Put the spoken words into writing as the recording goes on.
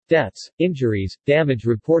Deaths, injuries, damage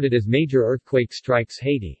reported as major earthquake strikes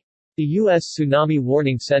Haiti. The U.S. Tsunami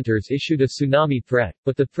Warning Centers issued a tsunami threat,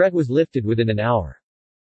 but the threat was lifted within an hour.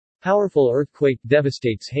 Powerful earthquake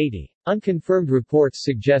devastates Haiti. Unconfirmed reports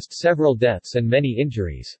suggest several deaths and many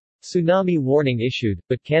injuries. Tsunami warning issued,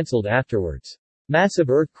 but cancelled afterwards. Massive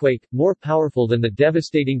earthquake, more powerful than the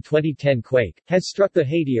devastating 2010 quake, has struck the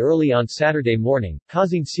Haiti early on Saturday morning,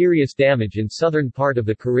 causing serious damage in southern part of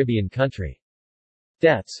the Caribbean country.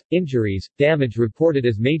 Deaths, injuries, damage reported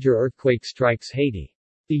as major earthquake strikes Haiti.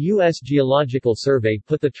 The U.S. Geological Survey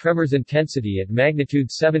put the tremor's intensity at magnitude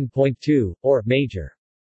 7.2, or major.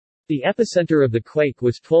 The epicenter of the quake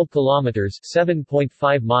was 12 kilometers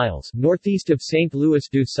 (7.5 miles) northeast of St. Louis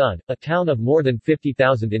du Sud, a town of more than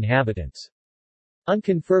 50,000 inhabitants.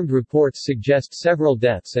 Unconfirmed reports suggest several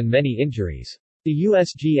deaths and many injuries. The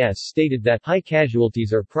USGS stated that high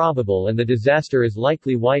casualties are probable and the disaster is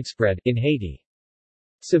likely widespread in Haiti.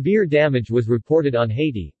 Severe damage was reported on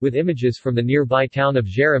Haiti, with images from the nearby town of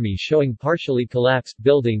Jérémie showing partially collapsed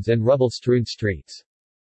buildings and rubble-strewn streets.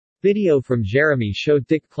 Video from Jérémie showed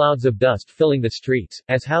thick clouds of dust filling the streets,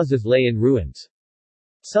 as houses lay in ruins.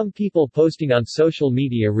 Some people posting on social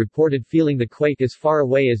media reported feeling the quake as far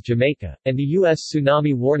away as Jamaica, and the U.S.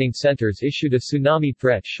 Tsunami Warning Centers issued a tsunami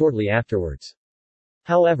threat shortly afterwards.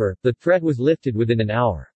 However, the threat was lifted within an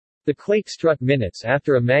hour. The quake struck minutes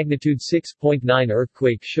after a magnitude 6.9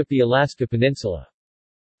 earthquake shook the Alaska Peninsula.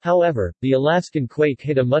 However, the Alaskan quake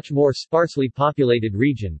hit a much more sparsely populated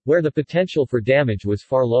region, where the potential for damage was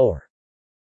far lower.